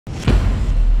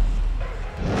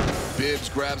Bibbs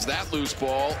grabs that loose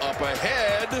ball up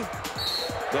ahead.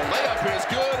 The layup is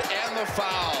good and the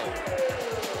foul.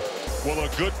 Well, a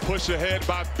good push ahead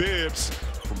by Bibbs.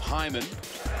 From Hyman.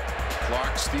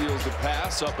 Clark steals the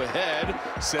pass up ahead.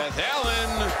 Seth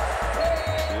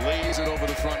Allen lays it over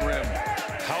the front rim.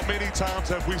 How many times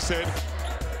have we said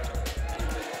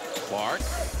Clark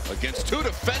against two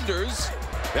defenders.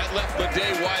 That left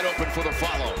LeDay wide open for the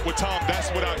follow. Well, Tom,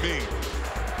 that's what I mean.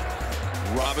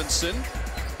 Robinson.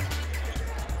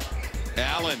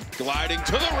 Allen gliding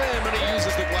to the rim, and he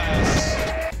uses the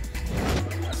glass.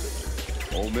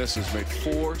 Ole Miss has made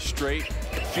 4 straight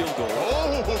field goals.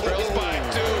 Oh, trails by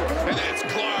 2, and that's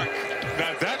Clark.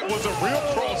 Now that was a real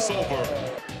crossover.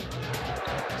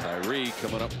 Tyree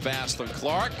coming up fast on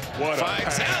Clark. What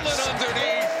finds a pass. Allen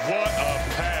underneath. What a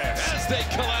pass. As they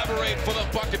collaborate for the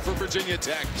bucket for Virginia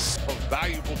Tech. A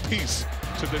valuable piece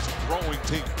to this growing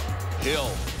team. Hill.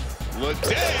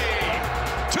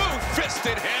 LeDay.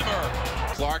 Two-fisted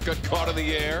hammer. Clark got caught in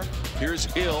the air. Here's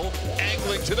Hill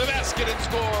angling to the basket and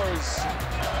scores.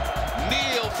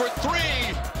 Neal for 3.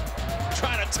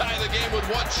 Trying to tie the game with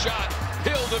one shot.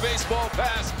 Hill the baseball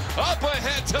pass. Up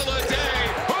ahead to LeDay.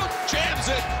 Who jams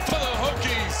it for the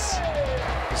Hokies.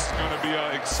 This is going to be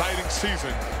an exciting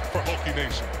season for Hokie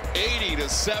Nation.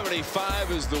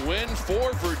 80-75 is the win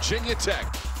for Virginia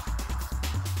Tech.